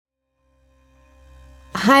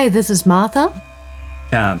Hi, this is Martha.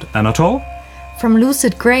 And Anatole. From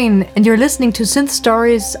Lucid Grain, and you're listening to Synth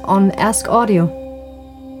Stories on Ask Audio.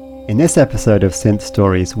 In this episode of Synth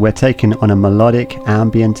Stories, we're taken on a melodic,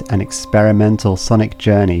 ambient and experimental sonic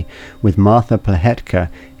journey with Martha Plehetka,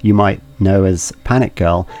 you might know as Panic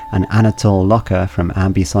Girl, and Anatole Locker from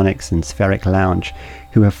Ambisonics and Spheric Lounge,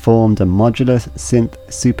 who have formed a modular synth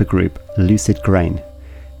supergroup, Lucid Grain.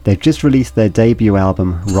 They've just released their debut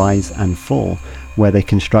album, Rise and Fall, where they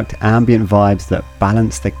construct ambient vibes that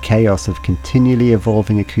balance the chaos of continually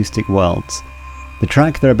evolving acoustic worlds. The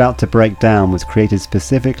track they're about to break down was created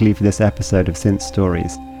specifically for this episode of Synth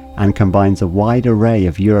Stories, and combines a wide array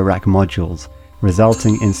of Eurorack modules,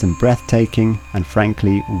 resulting in some breathtaking and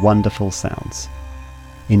frankly wonderful sounds.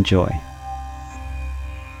 Enjoy.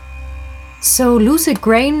 So Lucid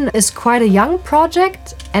Grain is quite a young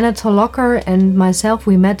project. Anatole Locker and myself,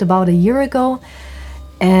 we met about a year ago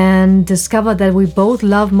and discovered that we both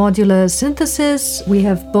love modular synthesis. We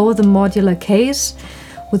have both a modular case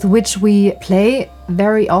with which we play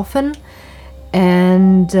very often.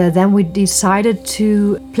 And then we decided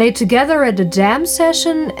to play together at a jam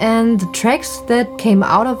session, and the tracks that came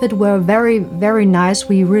out of it were very, very nice.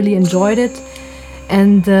 We really enjoyed it.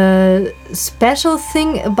 And the special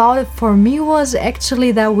thing about it for me was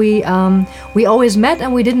actually that we always met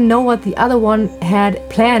and we didn't know what the other one had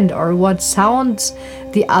planned or what sounds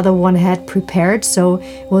the other one had prepared. So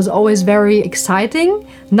it was always very exciting,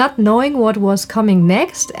 not knowing what was coming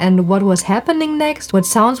next and what was happening next, what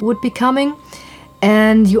sounds would be coming.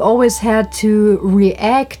 And you always had to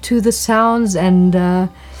react to the sounds, and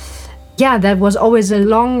that was always a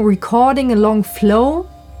long recording, a long flow.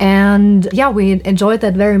 And we enjoyed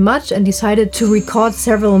that very much and decided to record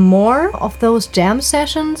several more of those jam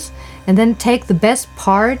sessions and then take the best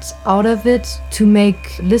parts out of it to make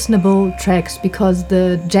listenable tracks, because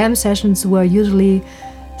the jam sessions were usually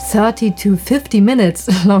 30 to 50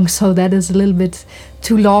 minutes long, so that is a little bit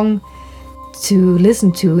too long to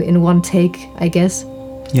listen to in one take, I guess.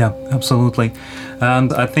 Yeah, absolutely.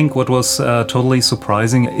 And I think what was totally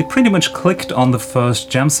surprising, it pretty much clicked on the first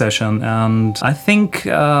jam session. And I think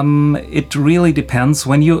it really depends.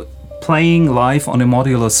 When you're playing live on a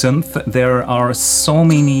modular synth, there are so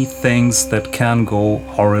many things that can go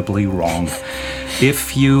horribly wrong.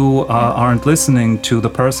 If you aren't listening to the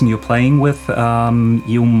person you're playing with,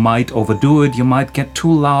 you might overdo it, you might get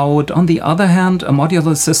too loud. On the other hand, a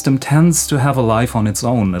modular system tends to have a life on its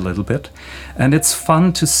own a little bit. And it's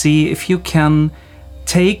fun to see if you can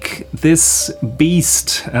take this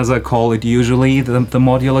beast, as I call it usually, the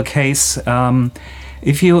modular case,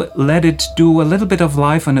 if you let it do a little bit of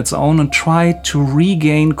life on its own and try to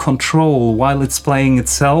regain control while it's playing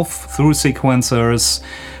itself through sequencers,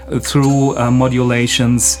 through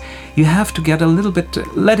modulations, you have to get a little bit,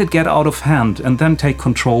 let it get out of hand and then take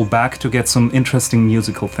control back to get some interesting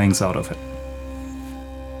musical things out of it.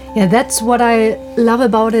 Yeah, that's what I love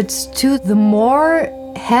about it too. The more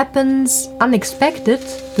happens unexpected,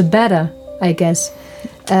 the better, I guess.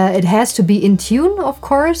 It has to be in tune, of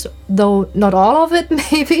course, though not all of it,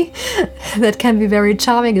 maybe. That can be very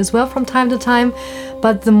charming as well from time to time.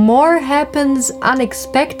 But the more happens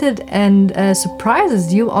unexpected and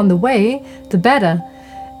surprises you on the way, the better.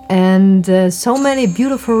 And so many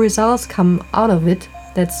beautiful results come out of it.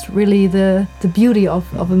 That's really the beauty of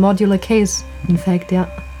a modular case, in fact, yeah.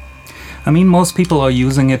 I mean, most people are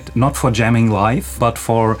using it not for jamming live, but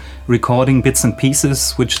for recording bits and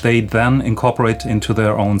pieces, which they then incorporate into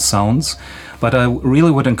their own sounds. But I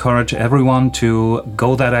really would encourage everyone to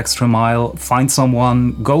go that extra mile, find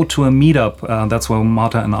someone, go to a meetup. That's where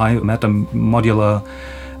Marta and I met, a modular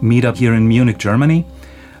meetup here in Munich, Germany.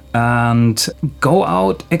 And go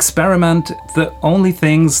out, experiment. The only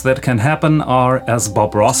things that can happen are, as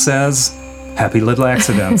Bob Ross says, happy little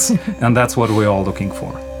accidents. And that's what we're all looking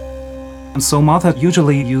for. And so Martha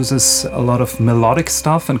usually uses a lot of melodic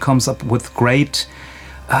stuff and comes up with great,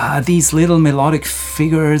 these little melodic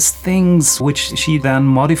figures, things which she then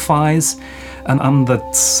modifies. And I'm the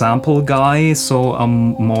sample guy, so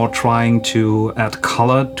I'm more trying to add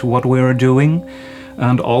color to what we're doing.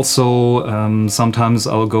 And also, sometimes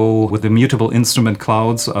I'll go with the mutable instrument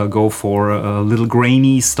clouds. I'll go for little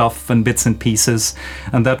grainy stuff and bits and pieces.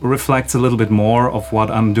 And that reflects a little bit more of what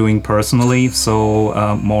I'm doing personally.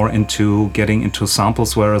 So more into getting into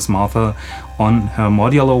samples, whereas Martha on her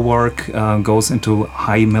modular work goes into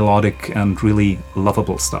high melodic and really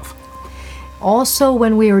lovable stuff. Also,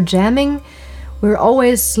 when we are jamming, we're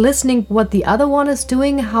always listening what the other one is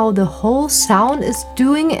doing, how the whole sound is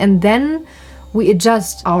doing, and then we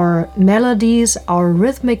adjust our melodies, our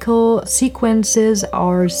rhythmical sequences,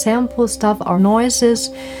 our sample stuff, our noises.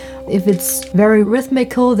 If it's very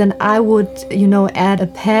rhythmical, then I would, add a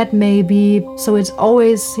pad maybe. So it's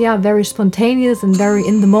always, very spontaneous and very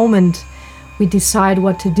in the moment. We decide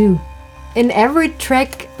what to do. In every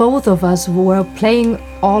track, both of us were playing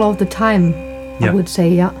all of the time, I would say,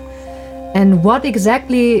 yeah. And what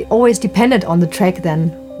exactly always depended on the track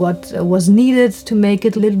then. What was needed to make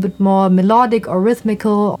it a little bit more melodic or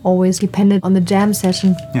rhythmical always depended on the jam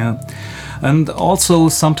session. Yeah. And also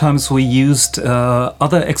sometimes we used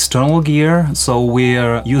other external gear. So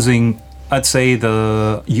we're using, I'd say,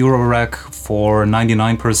 the Eurorack for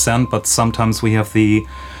 99%, but sometimes we have the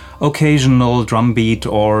occasional drum beat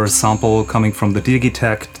or sample coming from the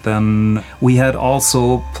Digitakt. Then we had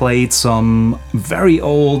also played some very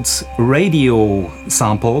old radio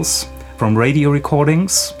samples from radio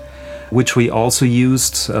recordings, which we also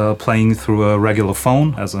used playing through a regular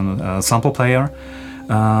phone as a sample player.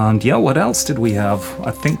 And what else did we have?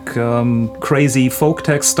 I think crazy folk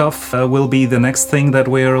tech stuff will be the next thing that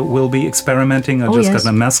we'll be experimenting. I got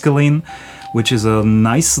a Mescaline, which is a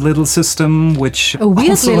nice little system, which a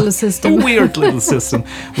weird little system,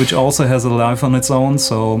 which also has a life on its own.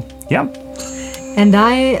 So yeah. And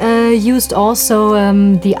I used also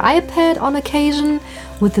the iPad on occasion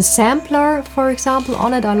with the sampler, for example,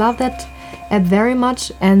 on it. I love that app very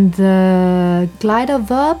much, and the Glider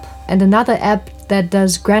Verb, and another app that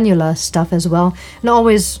does granular stuff as well. And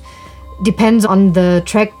always depends on the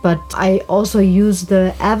track, but I also use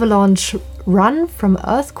the Avalanche Run from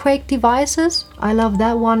Earthquake Devices. I love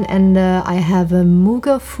that one. And I have a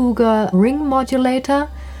Muga Fuga ring modulator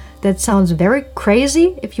that sounds very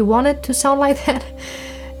crazy if you want it to sound like that.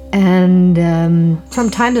 And from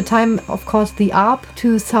time to time, of course, the ARP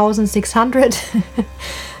 2600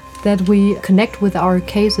 that we connect with our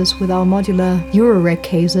cases, with our modular Eurorack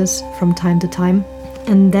cases from time to time.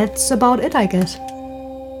 And that's about it, I guess.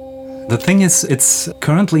 The thing is, it's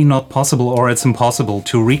currently not possible, or it's impossible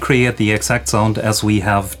to recreate the exact sound as we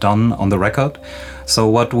have done on the record. So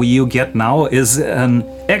what you get now is an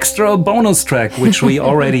extra bonus track, which we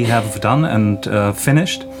already have done and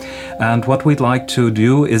finished. And what we'd like to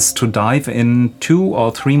do is to dive in 2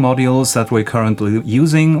 or 3 modules that we're currently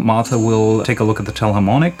using. Martha will take a look at the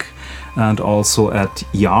Telharmonic and also at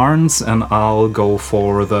Yarns, and I'll go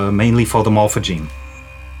mainly for the Morphogene.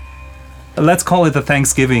 Let's call it the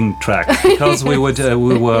Thanksgiving track, because we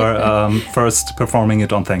were first performing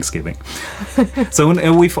it on Thanksgiving. So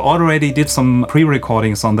we've already did some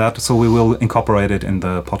pre-recordings on that, so we will incorporate it in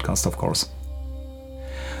the podcast, of course.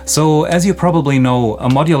 So as you probably know, a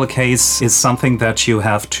modular case is something that you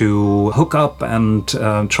have to hook up and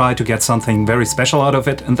try to get something very special out of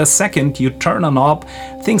it. And the second you turn a knob,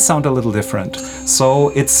 things sound a little different. So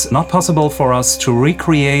it's not possible for us to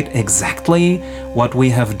recreate exactly what we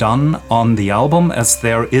have done on the album, as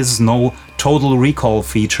there is no total recall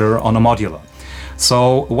feature on a modular.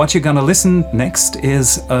 So what you're gonna listen next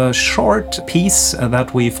is a short piece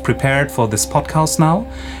that we've prepared for this podcast now,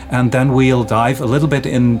 and then we'll dive a little bit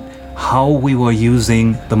in how we were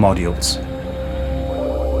using the modules.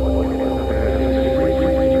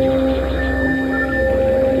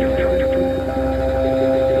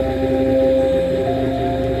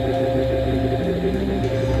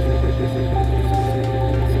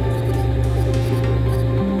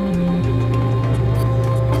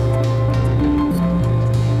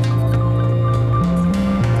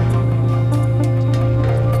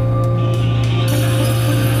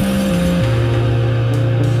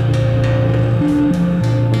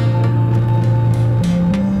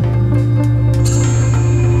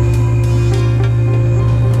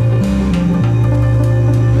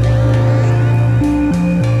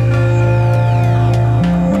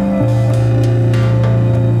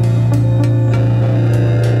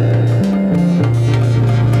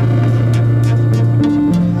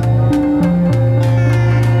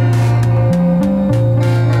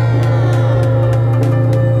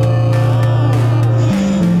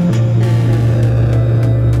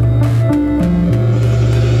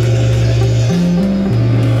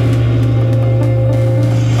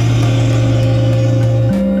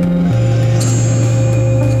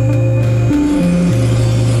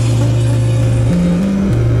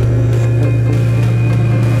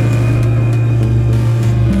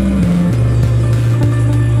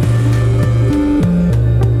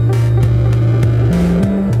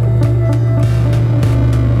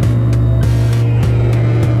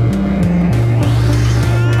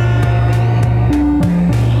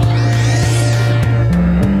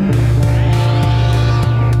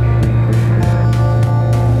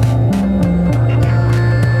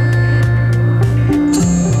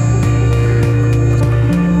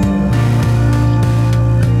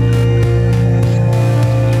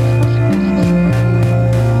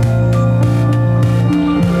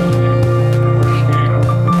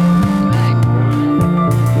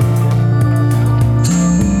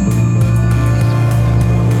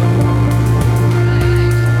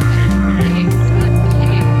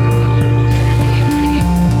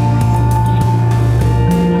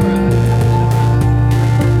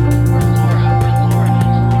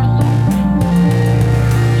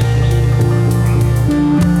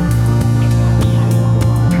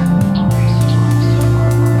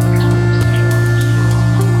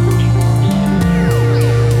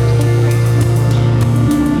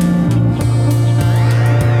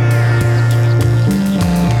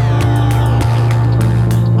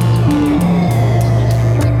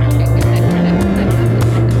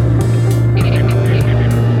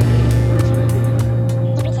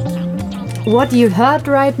 What you heard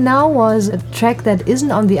right now was a track that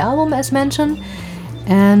isn't on the album, as mentioned.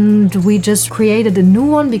 And we just created a new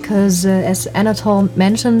one because, as Anatole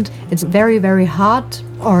mentioned, it's very, very hard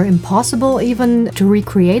or impossible even to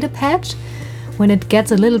recreate a patch when it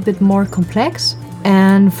gets a little bit more complex.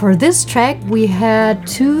 And for this track, we had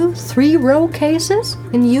 2 3-row cases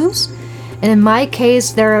in use. And in my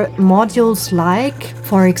case, there are modules like,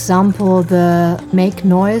 for example, the Make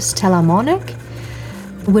Noise Telharmonic,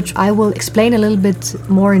 which I will explain a little bit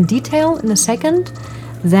more in detail in a second.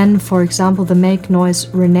 Then, for example, the Make Noise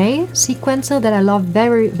Renee sequencer that I love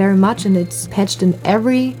very, very much, and it's patched in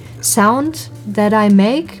every sound that I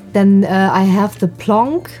make. Then I have the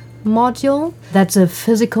Plonk module. That's a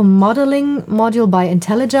physical modeling module by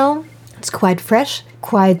IntelliGel. It's quite fresh,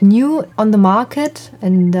 quite new on the market,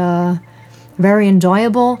 and very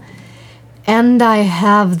enjoyable. And I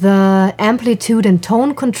have the amplitude and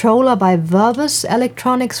tone controller by Verbus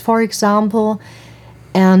Electronics, for example.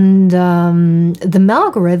 And the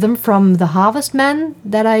Malgorithm from the Harvestman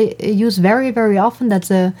that I use very, very often. That's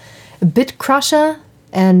a bit crusher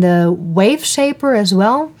and a wave shaper as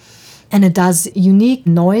well. And it does unique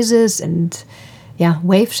noises and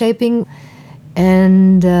wave shaping.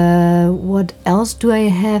 And what else do I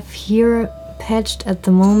have here patched at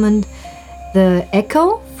the moment? The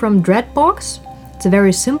Echo from Dreadbox. It's a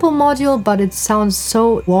very simple module, but it sounds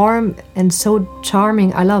so warm and so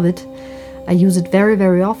charming. I love it. I use it very,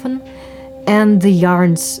 very often. And the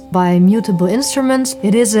Yarns by Mutable Instruments.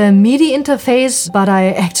 It is a MIDI interface, but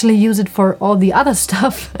I actually use it for all the other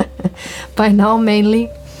stuff by now mainly.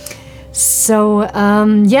 So,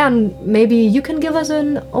 maybe you can give us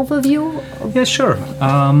an overview? Yeah, sure.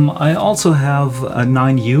 I also have a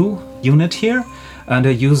 9U unit here. And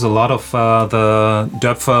I use a lot of the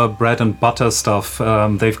Döpfer bread and butter stuff.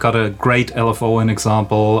 They've got a great LFO, an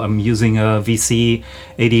example. I'm using a VC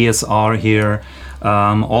ADSR here.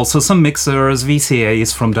 Also some mixers,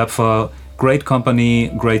 VCAs from Döpfer. Great company,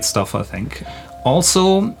 great stuff, I think.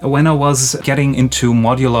 Also, when I was getting into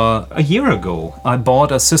modular a year ago, I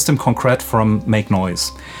bought a system concrete from Make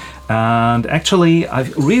Noise. And actually, I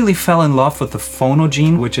really fell in love with the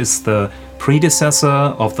Phonogene, which is the predecessor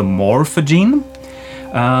of the Morphogene.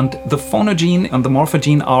 And the Phonogene and the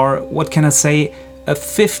Morphogene are, what can I say, a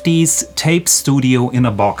 50s tape studio in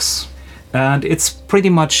a box. And it's pretty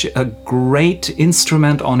much a great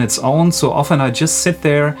instrument on its own. So often I just sit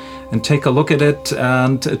there and take a look at it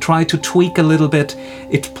and try to tweak a little bit.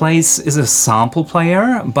 It is a sample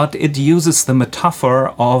player, but it uses the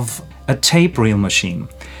metaphor of a tape reel machine,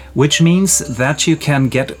 which means that you can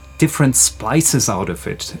get different splices out of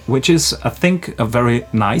it, which is, I think, a very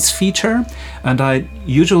nice feature. And I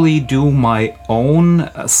usually do my own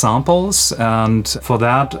samples, and for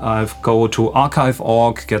that I go to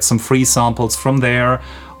archive.org, get some free samples from there,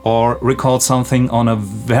 or record something on a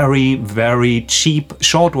very, very cheap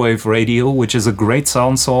shortwave radio, which is a great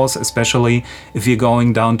sound source, especially if you're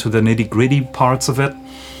going down to the nitty-gritty parts of it.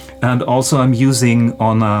 And also I'm using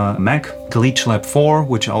on a Mac Glitch Lab 4,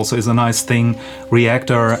 which also is a nice thing,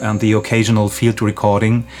 Reactor and the occasional field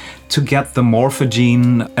recording to get the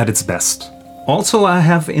Morphogene at its best. Also I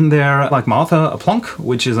have in there, like Martha, a Plonk,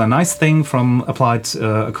 which is a nice thing from Applied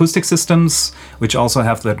Acoustic Systems, which also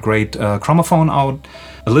have that great chromophone out.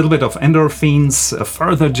 A little bit of Endorphins, a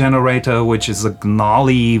further generator, which is a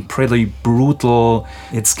gnarly, pretty brutal.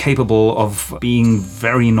 It's capable of being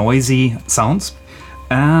very noisy sounds.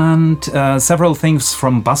 And several things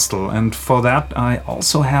from Bustle, and for that I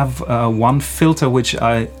also have one filter which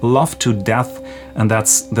I love to death, and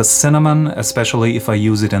that's the Cinnamon, especially if I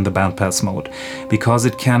use it in the bandpass mode, because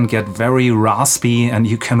it can get very raspy and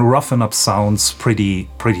you can roughen up sounds pretty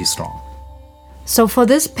strong. So for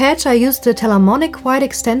this patch I used the Telharmonic quite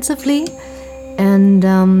extensively, and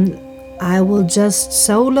I will just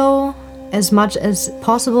solo as much as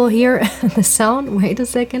possible here the sound. Wait a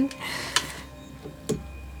second.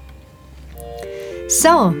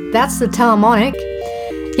 So, that's the Telharmonic.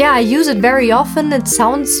 Yeah, I use it very often. It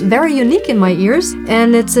sounds very unique in my ears.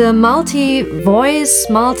 And it's a multi-voice,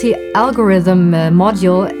 multi-algorithm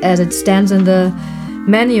module as it stands in the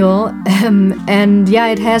manual. And yeah,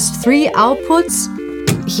 it has 3 outputs.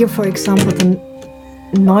 Here, for example, the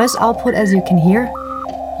noise output, as you can hear.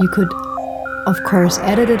 You could, of course,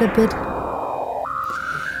 edit it a bit.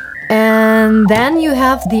 And then you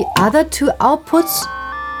have the other 2 outputs,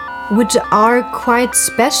 which are quite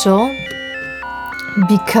special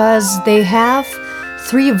because they have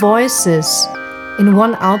 3 voices in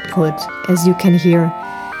one output, as you can hear.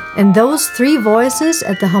 And those 3 voices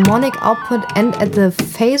at the harmonic output and at the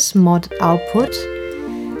phase mod output,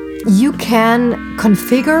 you can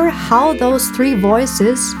configure how those 3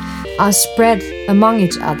 voices are spread among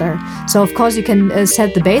each other. So of course you can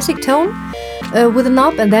set the basic tone with a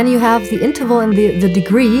knob, and then you have the interval and the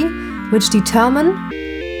degree, which determine,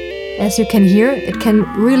 as you can hear, it can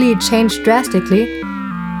really change drastically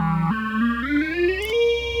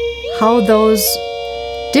how those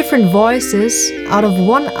different voices out of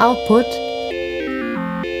one output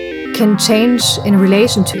can change in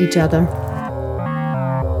relation to each other.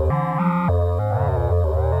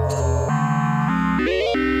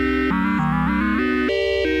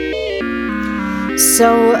 So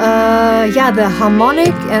the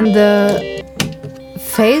harmonic and the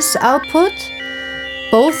phase output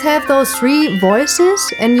both have those three voices,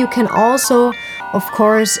 and you can also, of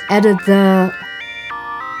course, edit the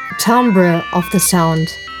timbre of the sound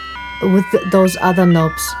with those other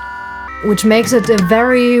knobs, which makes it a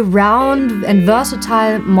very round and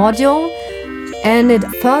versatile module. And it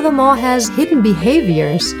furthermore has hidden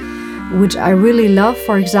behaviors, which I really love.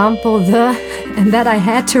 For example, and that I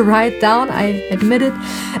had to write down, I admit it,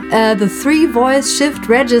 the 3-voice shift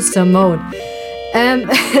register mode. And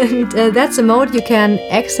that's a mode you can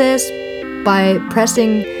access by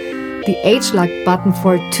pressing the H-lock button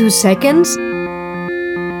for 2 seconds.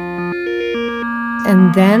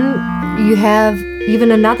 And then you have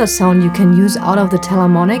even another sound you can use out of the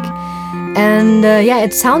telharmonic. And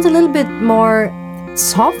it sounds a little bit more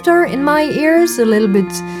softer in my ears, a little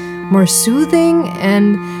bit more soothing,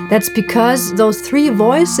 and that's because those 3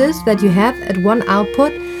 voices that you have at one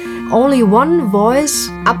output, only one voice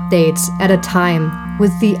updates at a time.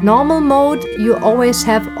 With the normal mode, you always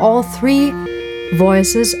have all 3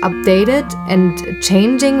 voices updated and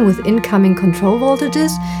changing with incoming control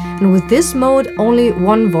voltages. And with this mode, only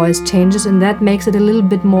one voice changes, and that makes it a little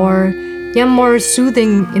bit more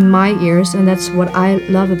soothing in my ears, and that's what I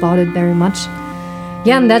love about it very much.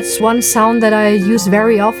 Yeah, and that's one sound that I use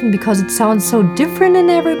very often because it sounds so different in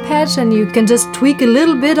every patch, and you can just tweak a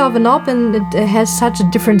little bit of a knob and it has such a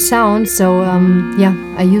different sound. So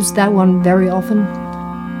I use that one very often.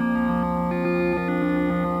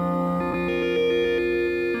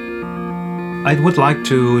 I would like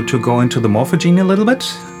to go into the morphogene a little bit.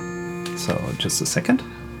 So just a second.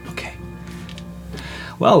 Okay.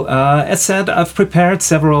 Well, as said, I've prepared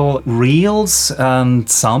several reels and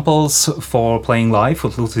samples for playing live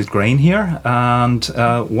with Lucid Grain here. And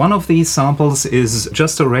one of these samples is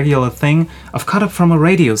just a regular thing I've cut up from a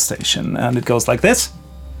radio station. And it goes like this.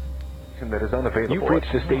 That is unavailable. You've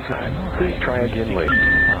reached the station. Please try again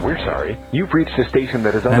later. We're sorry. You've reached the station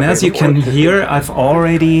that is unavailable. And as you can hear, I've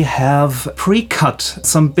already have pre-cut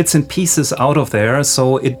some bits and pieces out of there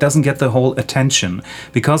so it doesn't get the whole attention.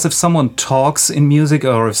 Because if someone talks in music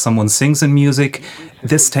or if someone sings in music,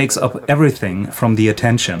 this takes up everything from the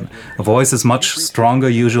attention. A voice is much stronger,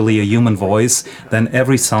 usually a human voice, than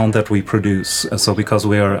every sound that we produce. So because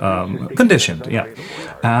we're conditioned, yeah.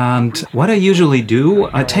 And what I usually do,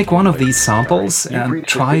 I take one of these samples and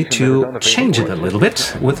try to change it a little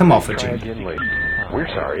bit with a morphogene. We're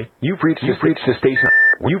sorry. You've reached the station.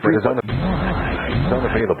 You've reached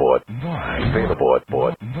unavailable. Available.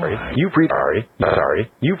 Sorry. You've reached sorry.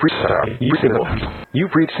 You've reached sorry.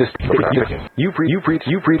 You've reached the station. You've reached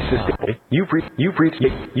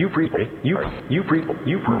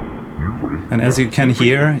And as you can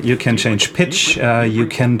hear, you can change pitch, you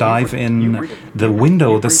can dive in the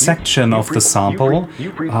window, the section of the sample,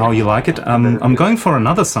 how you like it. I'm going for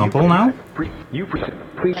another sample now.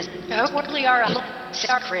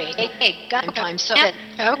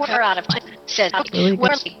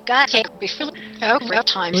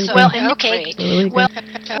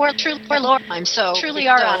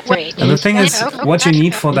 And the thing is, what you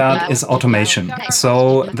need for that is automation.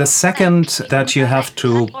 So the second that you have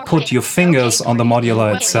to put your fingers on the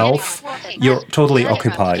modular itself, you're totally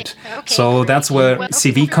occupied. So that's where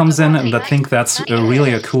CV comes in, and I think that's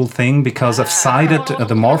really a cool thing because I've sided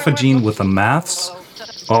the morphogene with the maths.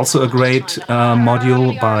 Also a great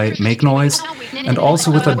module by Make Noise, and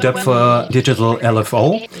also with a Döpfer digital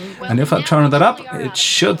LFO. And if I turn that up, it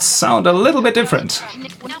should sound a little bit different.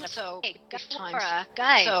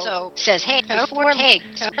 So says hey before hey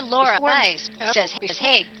Laura guys says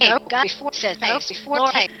hey before says before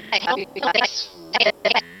hey.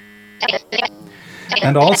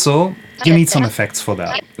 And also, you need some effects for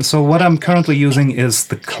that. So what I'm currently using is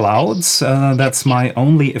the clouds. That's my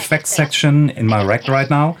only effects section in my rack right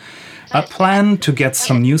now. I plan to get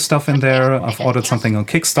some new stuff in there. I've ordered something on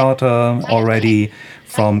Kickstarter already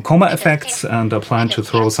from Coma Effects, and I plan to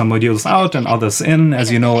throw some modules out and others in.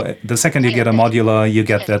 As you know, the second you get a modular, you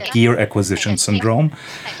get that gear acquisition syndrome.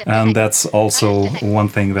 And that's also one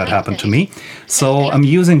thing that happened to me. So I'm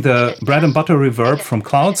using the bread and butter reverb from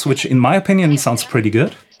Clouds, which in my opinion sounds pretty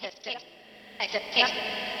good.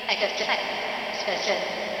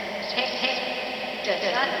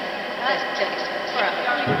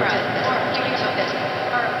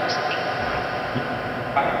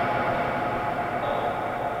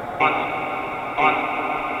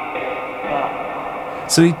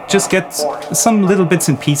 So you just get some little bits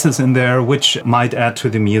and pieces in there which might add to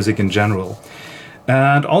the music in general.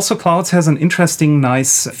 And also Clouds has an interesting,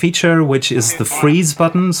 nice feature, which is the freeze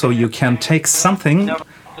button. So you can take something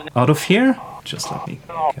out of here. Just let me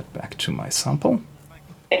get back to my sample.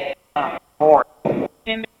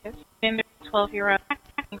 Gender 12-year-old.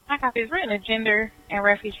 Is written a gender and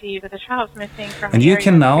refugee, but the child's missing from. And you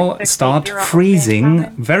can now start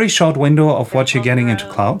freezing very short window of what you're getting into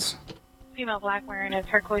Clouds. Female black wearing a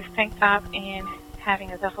turquoise tank top and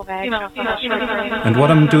having a duffel bag. And what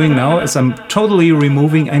I'm doing now is I'm totally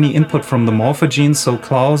removing any input from the morphogene, so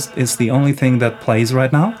Clouds is the only thing that plays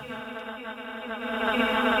right now.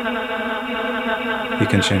 You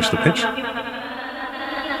can change the pitch.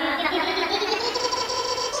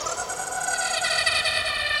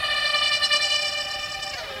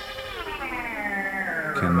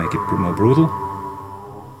 Can make it more brutal.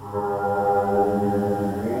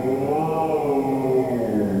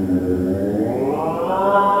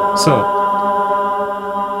 So,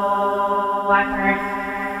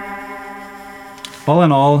 all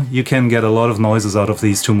in all, you can get a lot of noises out of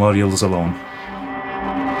these two modules alone.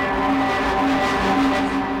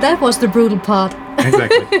 That was the brutal part.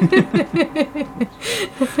 Exactly.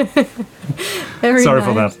 Very Sorry nice.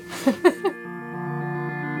 for that.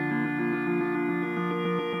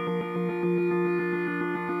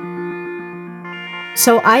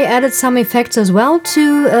 So I added some effects as well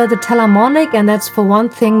to the Telharmonic, and that's for one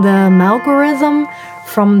thing the Malgorithm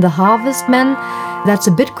from the Harvestman. That's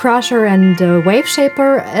a bit crusher and a wave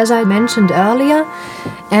shaper, as I mentioned earlier.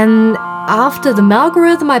 And after the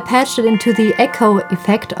Malgorithm, I patched it into the echo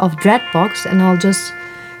effect of Dreadbox, and I'll just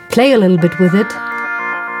play a little bit with it.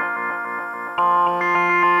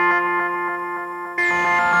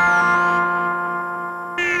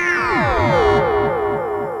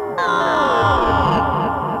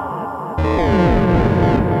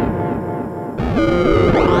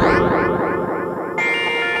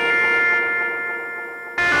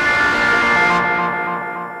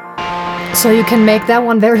 So you can make that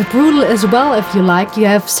one very brutal as well if you like. You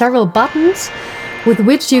have several buttons with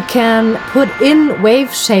which you can put in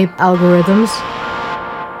wave shape algorithms.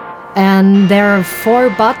 And there are 4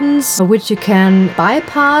 buttons which you can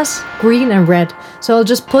bypass, green and red. So I'll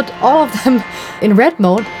just put all of them in red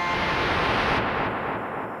mode.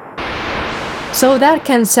 So that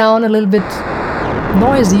can sound a little bit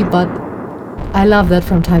noisy, but I love that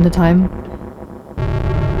from time to time.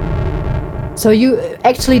 So you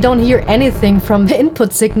actually don't hear anything from the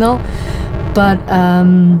input signal, but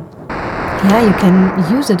yeah, you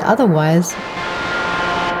can use it otherwise.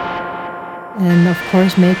 And of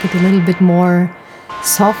course make it a little bit more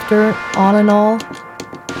softer all in all.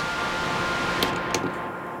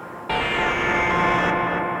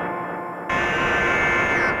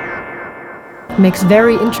 Makes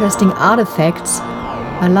very interesting artifacts.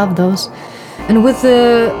 I love those. And with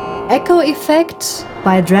the echo effect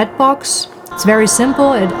by Dreadbox, it's very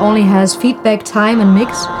simple. It only has feedback, time and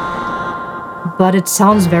mix, but it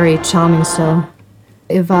sounds very charming. So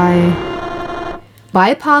if I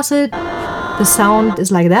bypass it, the sound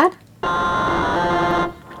is like that.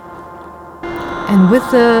 And with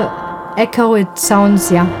the echo, it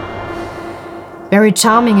sounds, yeah, very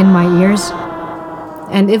charming in my ears.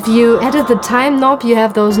 And if you edit the time knob, you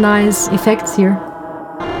have those nice effects here.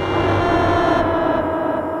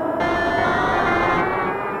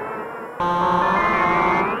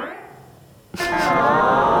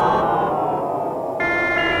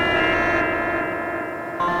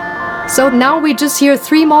 So now we just hear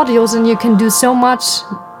 3 modules and you can do so much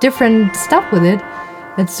different stuff with it.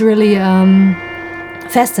 It's really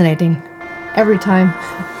fascinating every time.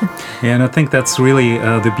 Yeah, and I think that's really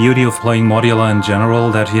the beauty of playing modular in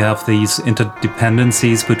general, that you have these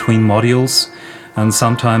interdependencies between modules. And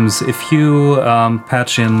sometimes if you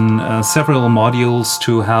patch in several modules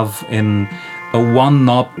to have in a one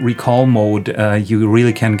knob recall mode, you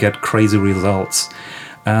really can get crazy results.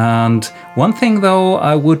 And one thing though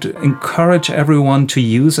I would encourage everyone to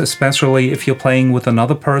use, especially if you're playing with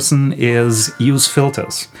another person, is use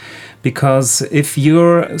filters. Because if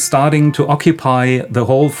you're starting to occupy the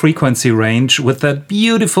whole frequency range with that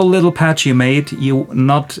beautiful little patch you made, you're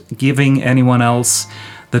not giving anyone else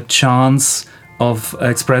the chance of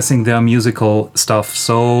expressing their musical stuff.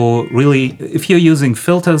 So really, if you're using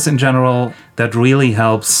filters in general, that really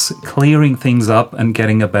helps clearing things up and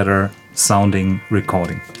getting a better sounding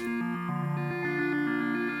recording.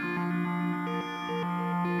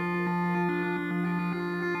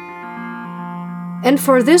 And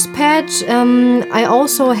for this patch, I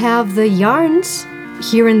also have the yarns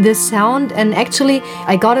here in this sound. And actually,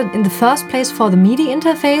 I got it in the first place for the MIDI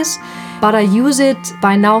interface, but I use it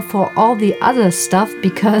by now for all the other stuff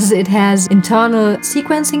because it has internal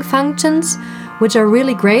sequencing functions, which are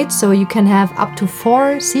really great. So you can have up to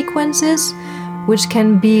 4 sequences, which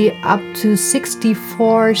can be up to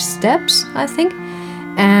 64 steps, I think.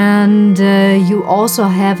 And you also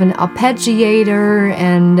have an arpeggiator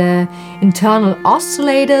and internal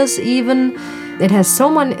oscillators even. It has so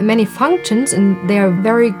many functions, and they are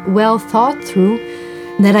very well thought through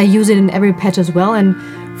that I use it in every patch as well. And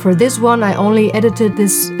for this one, I only edited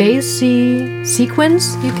this bassy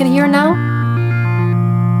sequence you can hear now.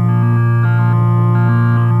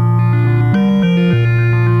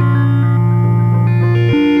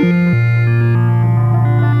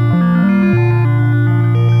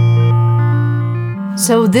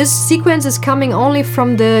 So this sequence is coming only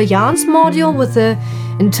from the Yarns module with the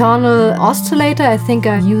internal oscillator. I think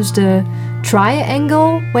I used a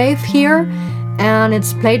triangle wave here, and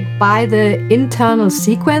it's played by the internal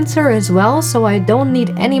sequencer as well, so I don't need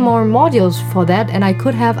any more modules for that, and I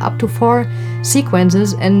could have up to 4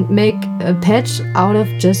 sequences and make a patch out of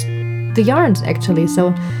just the Yarns actually.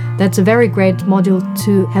 So that's a very great module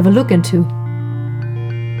to have a look into.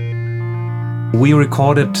 We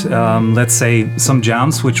recorded, let's say, some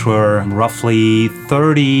jams which were roughly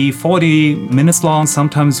 30, 40 minutes long.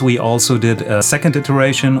 Sometimes we also did a second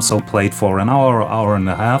iteration, so played for an hour, hour and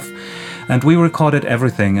a half. And we recorded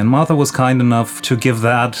everything. And Martha was kind enough to give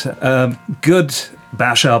that a good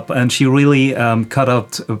bash up, and she really cut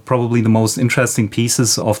out probably the most interesting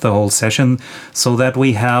pieces of the whole session, so that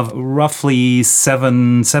we have roughly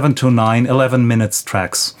 7 to 9, 11 minutes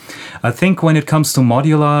tracks. I think when it comes to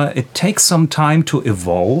modular, it takes some time to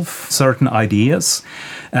evolve certain ideas.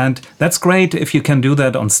 And that's great if you can do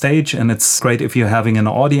that on stage, and it's great if you're having an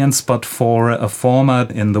audience, but for a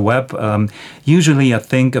format in the web, usually I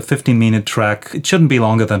think a 15-minute track, it shouldn't be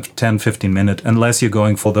longer than 10-15 minutes, unless you're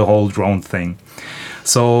going for the whole drone thing.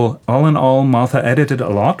 So all in all, Martha edited a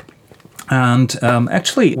lot. And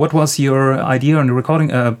actually, what was your idea on the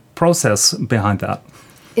recording process behind that?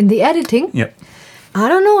 In the editing? Yeah. I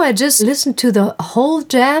don't know, I just listened to the whole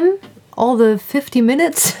jam, all the 50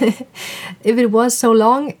 minutes, if it was so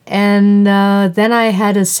long. And then I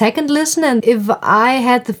had a second listen, and if I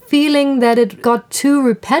had the feeling that it got too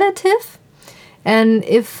repetitive, and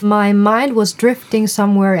if my mind was drifting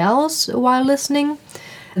somewhere else while listening,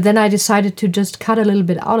 then I decided to just cut a little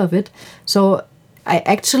bit out of it. So I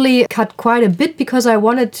actually cut quite a bit because I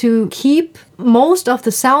wanted to keep most of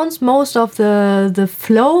the sounds, most of the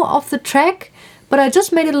flow of the track, but I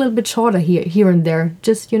just made it a little bit shorter here and there.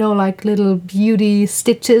 Just, like little beauty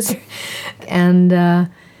stitches. And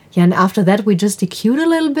and after that we just EQ'd a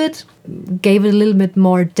little bit, gave it a little bit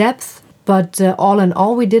more depth. But all in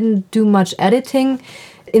all, we didn't do much editing.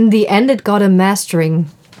 In the end, it got a mastering.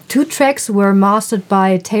 2 tracks were mastered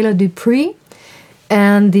by Taylor Dupree,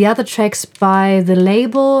 and the other tracks by the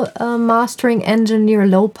label mastering engineer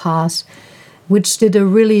Low Pass, which did a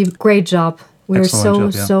really great job.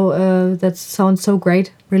 That sounds so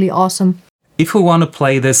great, really awesome. If we want to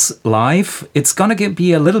play this live, it's going to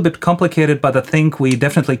be a little bit complicated, but I think we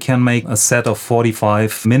definitely can make a set of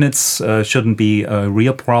 45 minutes. Shouldn't be a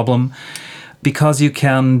real problem. Because you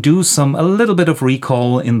can do a little bit of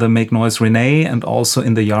recall in the Make Noise Renee, and also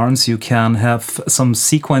in the Yarns you can have some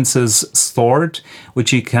sequences stored,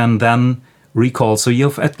 which you can then recall. So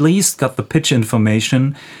you've at least got the pitch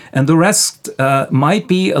information, and the rest might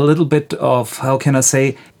be a little bit of, how can I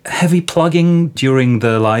say, heavy plugging during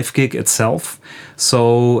the live gig itself.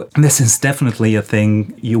 So this is definitely a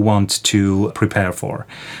thing you want to prepare for.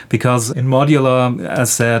 Because in modular,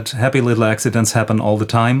 as said, happy little accidents happen all the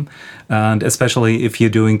time. And especially if you're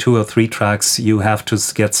doing 2 or 3 tracks, you have to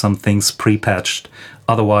get some things pre-patched.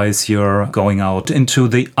 Otherwise, you're going out into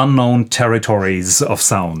the unknown territories of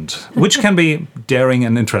sound, which can be daring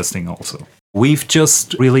and interesting also. We've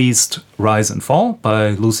just released Rise and Fall by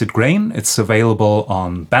Lucid Grain. It's available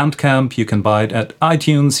on Bandcamp. You can buy it at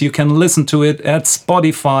iTunes. You can listen to it at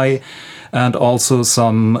Spotify, and also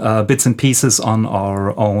some bits and pieces on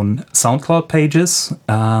our own SoundCloud pages.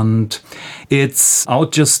 And it's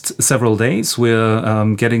out just several days.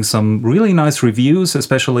 We're getting some really nice reviews,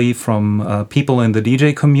 especially from people in the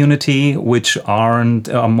DJ community, which are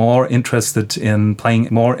more interested in playing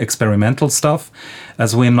more experimental stuff,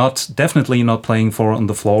 as we're definitely not playing for on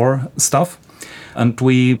the floor stuff. And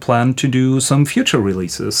we plan to do some future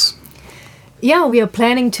releases. Yeah, we are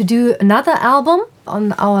planning to do another album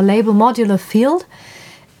on our label Modular Field,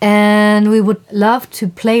 and we would love to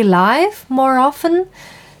play live more often.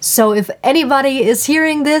 So if anybody is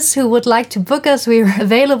hearing this who would like to book us, we're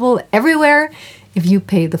available everywhere, if you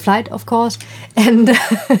pay the flight, of course. And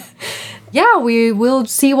yeah, we will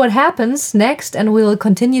see what happens next, and we'll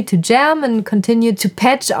continue to jam and continue to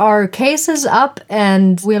patch our cases up,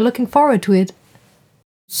 and we're looking forward to it.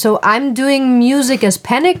 So I'm doing music as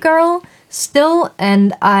Panic Girl still,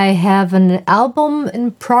 and I have an album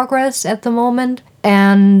in progress at the moment.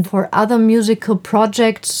 And for other musical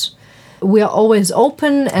projects, we are always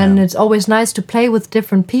open, and it's always nice to play with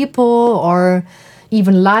different people, or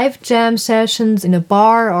even live jam sessions in a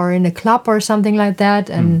bar or in a club or something like that.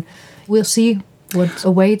 And we'll see what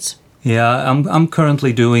awaits. Yeah, I'm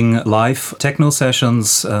currently doing live techno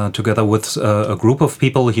sessions together with a group of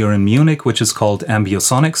people here in Munich, which is called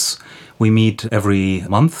Ambiosonics. We meet every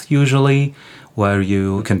month usually, where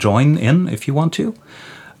you can join in if you want to.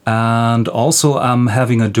 And also I'm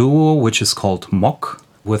having a duo which is called Mock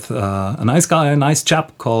with a nice guy, a nice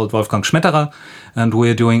chap called Wolfgang Schmetterer. And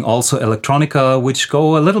we're doing also electronica, which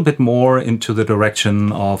go a little bit more into the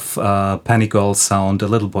direction of Panic Girl sound, a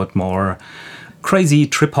little bit more crazy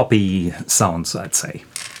trip-hoppy sounds, I'd say.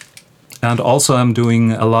 And also I'm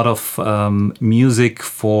doing a lot of music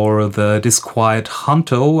for the Disquiet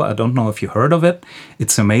Hunto. I don't know if you heard of it.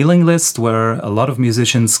 It's a mailing list where a lot of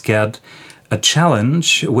musicians get a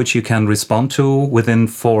challenge which you can respond to within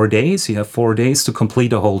 4 days. You have 4 days to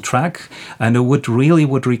complete a whole track. And I would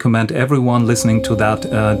recommend everyone listening to that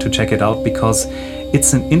to check it out, because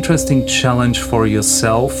it's an interesting challenge for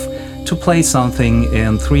yourself to play something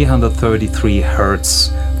in 333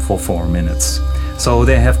 hertz for 4 minutes. So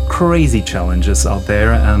they have crazy challenges out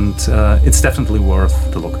there, and it's definitely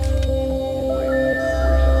worth the look.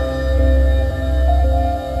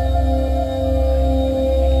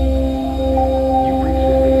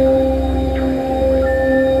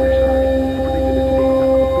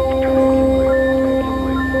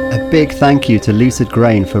 A big thank you to Lucid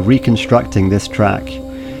Grain for reconstructing this track.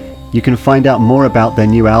 You can find out more about their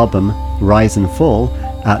new album, Rise and Fall,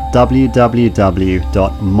 at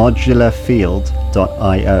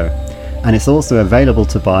www.modularfield.io, and it's also available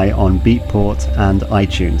to buy on Beatport and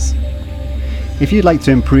iTunes. If you'd like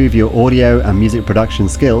to improve your audio and music production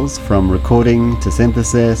skills, from recording to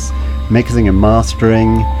synthesis, mixing and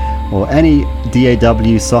mastering, or any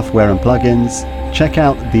DAW software and plugins, check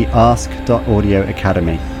out the Ask.audio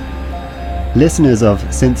Academy. Listeners of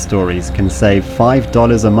Synth Stories can save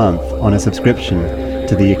 $5 a month on a subscription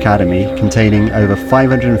to the Academy, containing over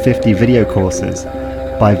 550 video courses,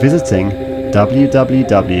 by visiting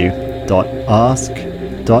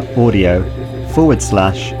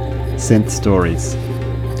www.ask.audio/synth stories.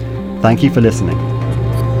 Thank you for listening.